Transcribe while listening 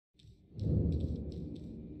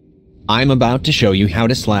I'm about to show you how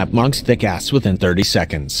to slap Mohg's thick ass within 30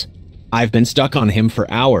 seconds. I've been stuck on him for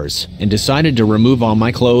hours, and decided to remove all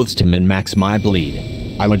my clothes to min-max my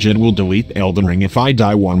bleed. I legit will delete Elden Ring if I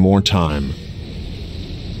die one more time.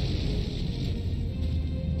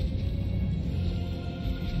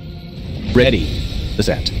 Ready,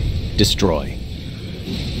 set, destroy.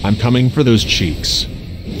 I'm coming for those cheeks.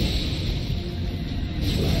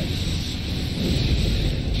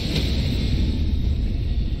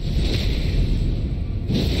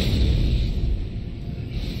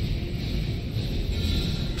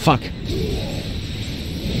 Fuck.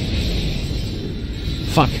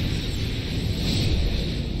 Fuck.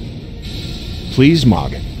 Please,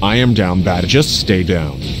 Mohg. I am down bad. Just stay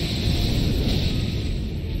down.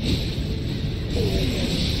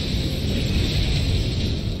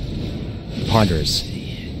 Poggers.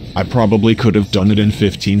 I probably could have done it in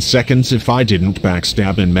 15 seconds if I didn't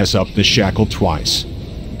backstab and mess up the shackle twice.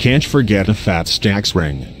 Can't forget a fat stacks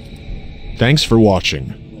ring. Thanks for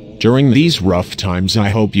watching. During these rough times, I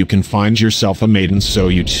hope you can find yourself a maiden so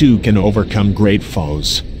you too can overcome great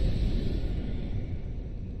foes.